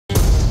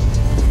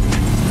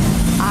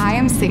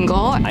am single.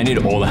 I need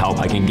all the help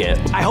I can get.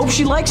 I hope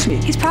she likes me.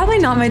 He's probably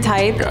not my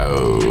type.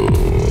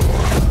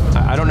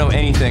 I don't know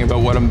anything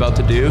about what I'm about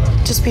to do.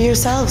 Just be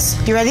yourselves.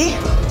 You ready?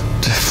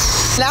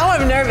 Now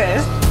I'm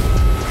nervous.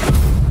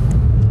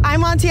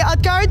 I'm Antje,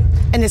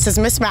 and this is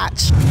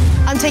Mismatch.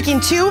 I'm taking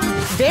two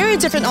very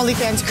different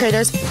OnlyFans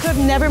creators who have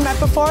never met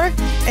before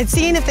and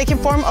seeing if they can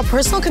form a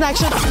personal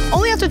connection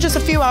only after just a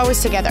few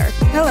hours together.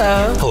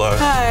 Hello. Hello.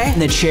 Hi.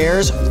 And the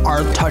chairs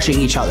are touching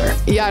each other.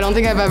 Yeah, I don't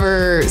think I've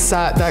ever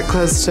sat that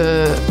close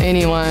to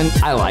anyone.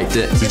 I liked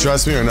it. Do you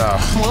trust me or not?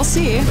 We'll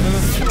see.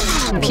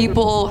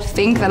 People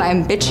think that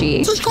I'm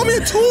bitchy. Just call me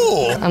a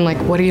tool. I'm like,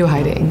 what are you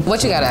hiding?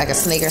 What you got, like a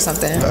snake or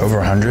something? Over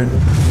 100.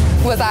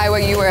 Was I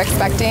what you were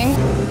expecting?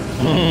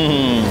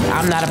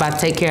 I'm not about to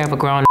take care of a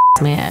grown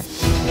man.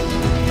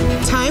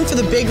 Time for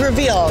the big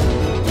reveal.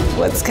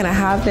 What's gonna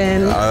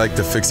happen? I like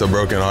to fix a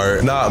broken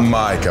heart. Not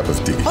my cup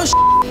of tea.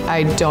 Oh,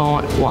 I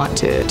don't want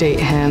to date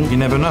him. You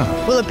never know.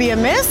 will it be a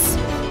miss?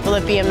 Will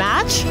it be a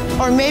match?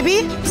 Or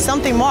maybe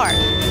something more?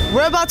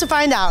 We're about to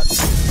find out.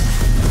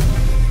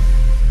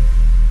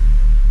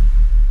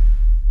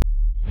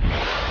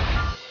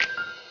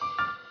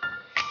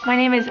 My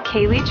name is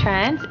Caylee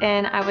Trent,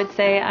 and I would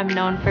say I'm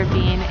known for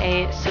being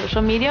a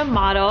social media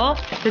model.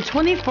 The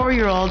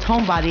 24-year-old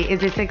homebody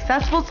is a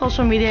successful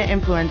social media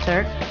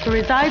influencer who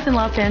resides in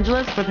Los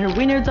Angeles with her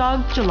wiener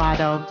dog,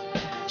 Gelato.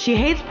 She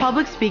hates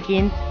public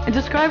speaking and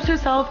describes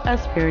herself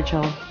as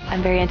spiritual.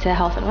 I'm very into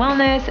health and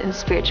wellness and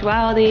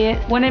spirituality.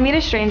 When I meet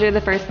a stranger, the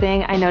first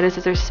thing I notice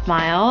is their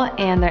smile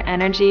and their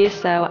energy,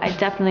 so I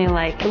definitely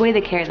like the way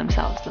they carry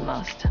themselves the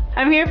most.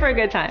 I'm here for a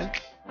good time.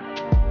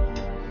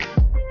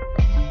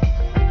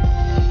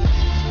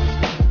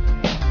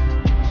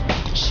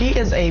 She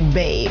is a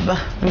babe,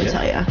 let me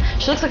tell you.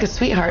 She looks like a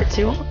sweetheart,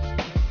 too.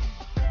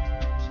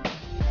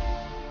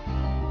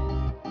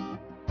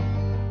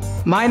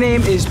 My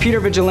name is Peter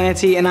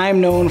Vigilante, and I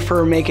am known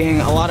for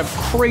making a lot of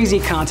crazy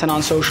content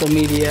on social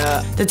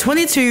media. The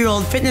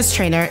 22-year-old fitness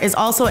trainer is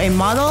also a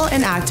model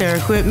and actor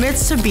who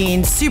admits to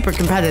being super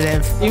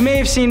competitive. You may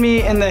have seen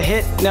me in the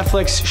hit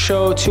Netflix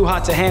show Too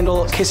Hot to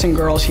Handle, kissing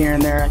girls here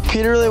and there.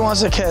 Peter really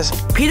wants to kiss.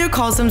 Peter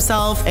calls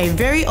himself a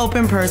very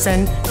open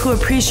person who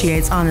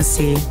appreciates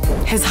honesty.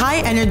 His high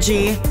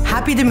energy,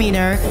 happy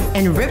demeanor,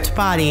 and ripped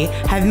body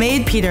have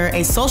made Peter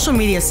a social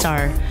media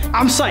star.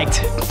 I'm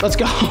psyched. Let's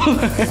go.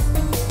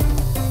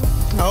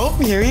 Oh,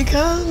 here he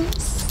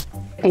comes.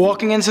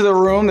 Walking into the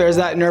room, there's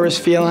that nervous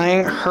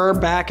feeling. Her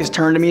back is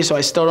turned to me, so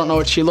I still don't know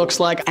what she looks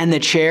like, and the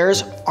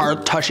chairs are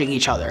touching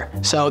each other.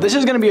 So this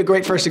is gonna be a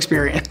great first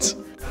experience.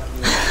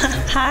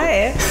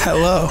 Hi.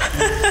 Hello.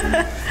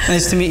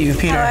 Nice to meet you,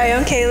 Peter. Hi,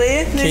 I'm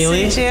Caylee. Nice to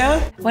meet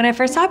you. When I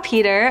first saw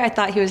Peter, I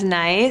thought he was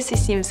nice. He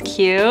seems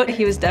cute.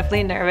 He was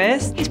definitely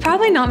nervous. He's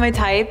probably not my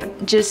type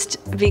just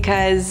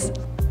because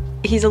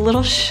he's a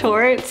little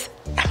short.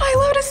 Am I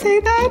allowed to say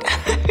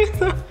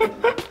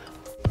that?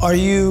 Are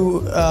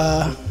you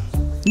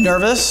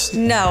nervous?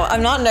 No,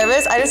 I'm not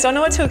nervous. I just don't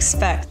know what to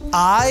expect.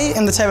 I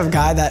am the type of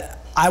guy that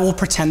I will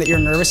pretend that you're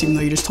nervous even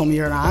though you just told me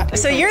you're not.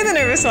 So you're the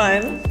nervous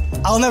one.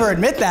 I'll never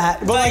admit that,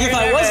 but like if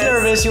I was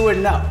nervous, you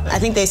wouldn't know. I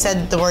think they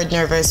said the word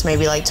nervous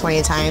maybe like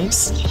 20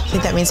 times. I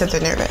think that means that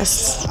they're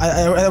nervous.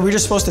 Are we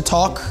just supposed to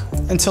talk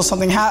until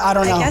something happens? I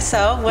don't know. I guess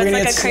so. What's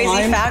like a crazy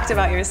slimed? fact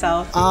about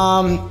yourself?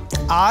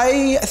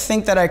 I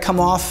think that I come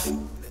off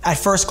at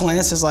first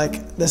glance as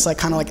like this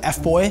kind of like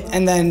F-boy,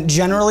 and then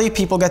generally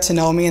people get to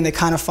know me and they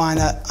kind of find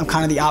that I'm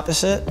kind of the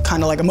opposite,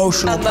 kind of like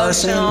emotional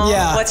person.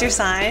 Yeah. What's your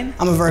sign?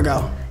 I'm a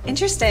Virgo.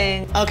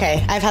 Interesting.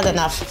 Okay, I've had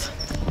enough.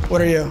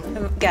 What are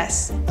you?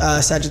 Guess.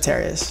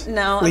 Sagittarius.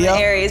 No, Leo?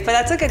 I'm Aries, but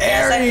that's a good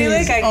guess. I feel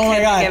like I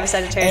could give a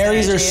Sagittarius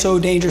Aries energy. are so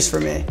dangerous for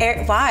me.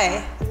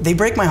 Why? They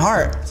break my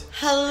heart.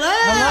 Hello.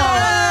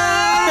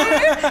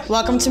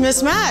 Welcome to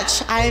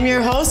Mismatch. I am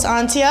your host,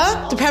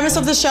 Antje. The premise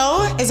of the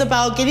show is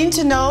about getting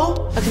to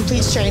know a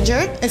complete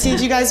stranger and see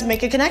if you guys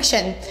make a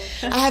connection.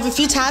 I have a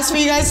few tasks for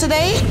you guys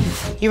today.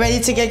 You ready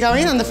to get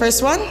going on the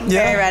first one?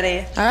 Yeah. Very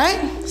ready. All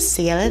right,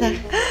 see you later.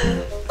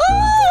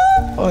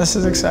 Oh, this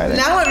is exciting.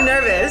 Now I'm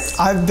nervous.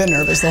 I've been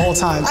nervous the whole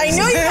time. I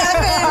know you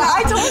haven't.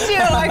 I told you.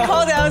 I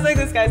called it. I was like,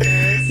 this guy's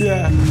nervous.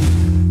 Yeah.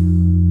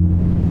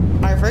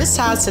 Our first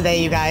task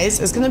today, you guys,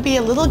 is gonna be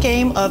a little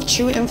game of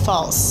true and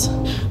false.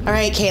 All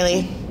right,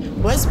 Caylee,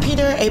 was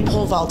Peter a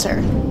pole vaulter?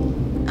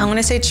 I'm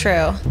gonna say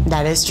true.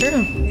 That is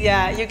true.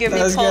 Yeah, you give me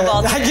That pole was good.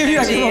 vaulter I give you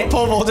energy. a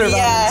pole vaulter vibes.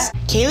 Yeah.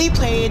 Caylee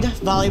played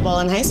volleyball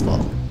in high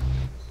school.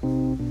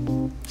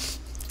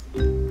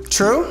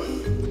 True?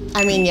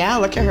 I mean, yeah,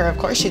 look at her, of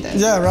course she did.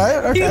 Yeah, right?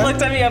 Okay. He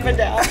looked at me up and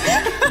down.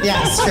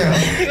 Yeah, it's true.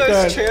 He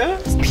goes, true?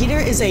 Peter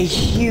is a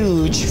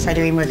huge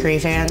Freddie Mercury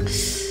fan.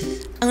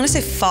 I'm gonna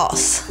say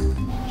false.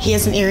 He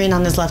has an earring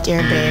on his left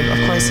ear, babe. Of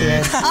course he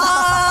is.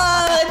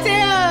 Oh,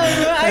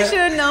 damn. I should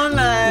have known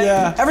that.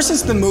 Yeah. Ever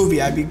since the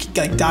movie, I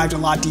like dived a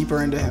lot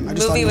deeper into him. I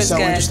just thought he was so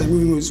interesting. The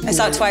movie was I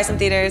saw it twice in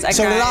theaters.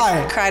 So did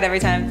I. Cried every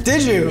time.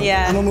 Did you?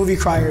 Yeah. I'm a movie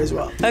crier as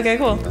well. Okay,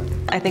 cool.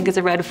 I think it's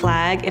a red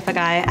flag if a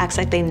guy acts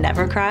like they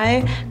never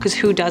cry, because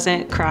who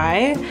doesn't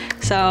cry?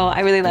 So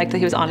I really liked that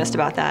he was honest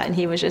about that and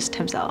he was just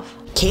himself.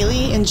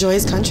 Caylee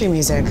enjoys country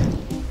music.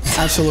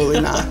 Absolutely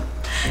not.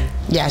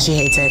 Yeah, she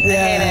hates it.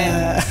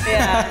 Yeah. I hate it.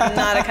 Yeah,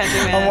 not a country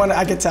man.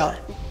 I could tell.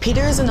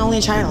 Peter is an only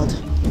child.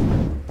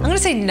 I'm gonna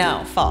say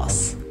no,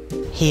 false.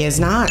 He is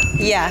not.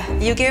 Yeah,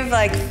 you give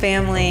like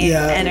family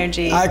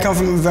energy. I come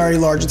from a very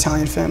large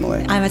Italian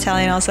family. I'm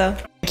Italian also.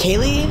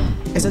 Caylee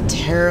is a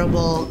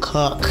terrible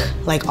cook,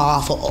 like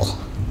awful.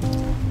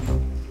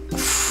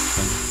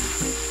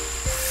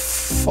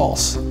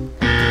 False.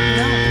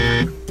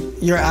 No.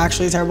 You're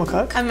actually a terrible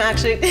cook? I'm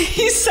actually,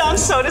 you sound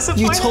so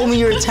disappointed. You told me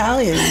you're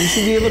Italian. You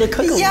should be able to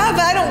cook a Yeah, lot.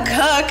 but I don't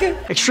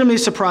cook. Extremely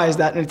surprised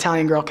that an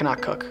Italian girl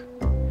cannot cook.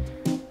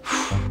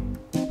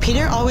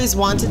 Peter always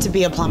wanted to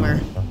be a plumber.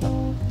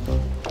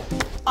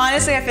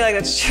 Honestly, I feel like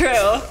that's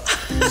true.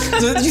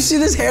 Did you see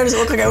this hair? Does it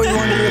look like I always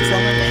wanted to be a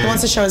plumber? He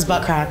wants to show his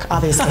butt crack,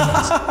 obviously.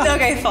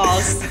 Okay,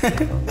 false.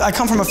 I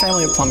come from a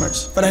family of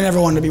plumbers, but I never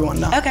wanted to be one,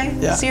 no. Okay,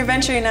 Yeah. so you're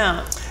venturing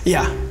out.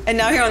 Yeah. And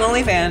now you're on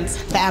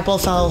OnlyFans. The apple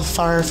fell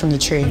far from the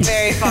tree.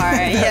 Very far,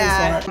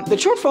 yeah. The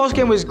true or false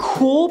game was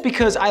cool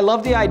because I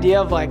love the idea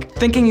of like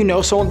thinking you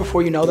know someone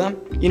before you know them.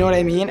 You know what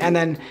I mean? And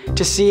then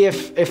to see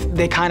if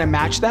they kind of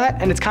match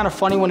that. And it's kind of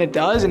funny when it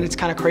does, and it's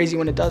kind of crazy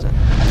when it doesn't.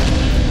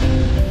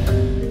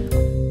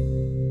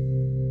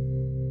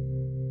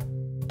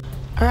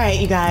 All right,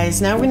 you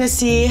guys, now we're gonna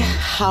see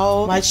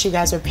how much you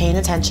guys are paying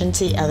attention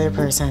to the other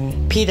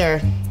person. Peter,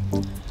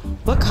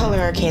 what color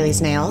are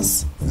Caylee's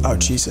nails? Oh,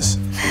 Jesus.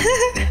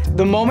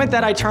 The moment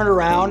that I turned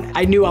around,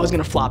 I knew I was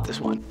gonna flop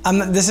this one.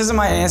 This isn't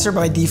my answer,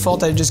 but by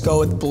default, I just go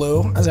with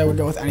blue, as I would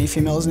go with any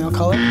female's nail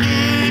color.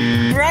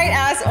 Bright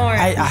ass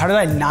orange. How did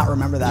I not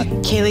remember that?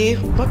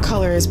 Caylee, what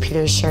color is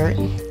Peter's shirt?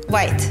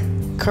 White.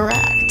 Correct.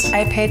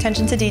 I pay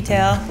attention to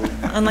detail,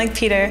 unlike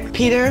Peter.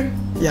 Peter?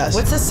 Yes.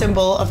 What's the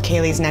symbol of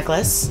Caylee's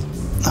necklace?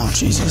 Oh,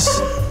 Jesus.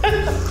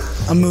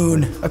 A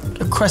moon, a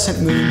crescent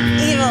moon.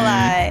 Evil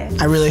eye.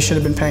 I really should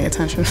have been paying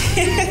attention.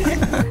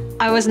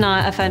 I was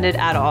not offended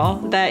at all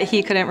that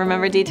he couldn't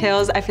remember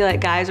details. I feel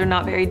like guys are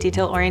not very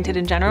detail oriented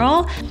in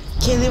general.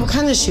 Caylee, what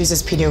kind of shoes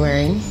is Peter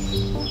wearing?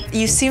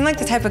 You seem like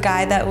the type of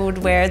guy that would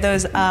wear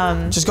those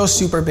Just go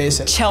super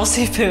basic.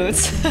 Chelsea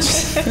boots.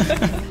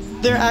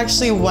 They're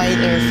actually white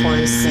Air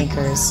Force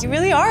sneakers. You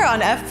really are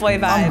on F-boy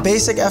vibes.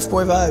 Basic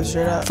F-boy vibes,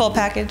 straight up. Full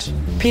package.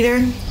 Peter,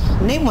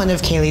 name one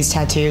of Caylee's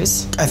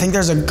tattoos. I think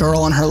there's a girl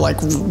on her like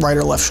right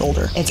or left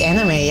shoulder. It's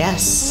anime,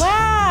 yes.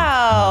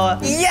 Wow.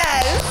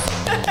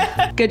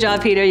 Yes. Good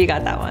job, Peter, you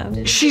got that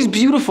one. She's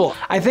beautiful.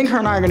 I think her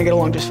and I are gonna get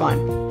along just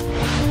fine.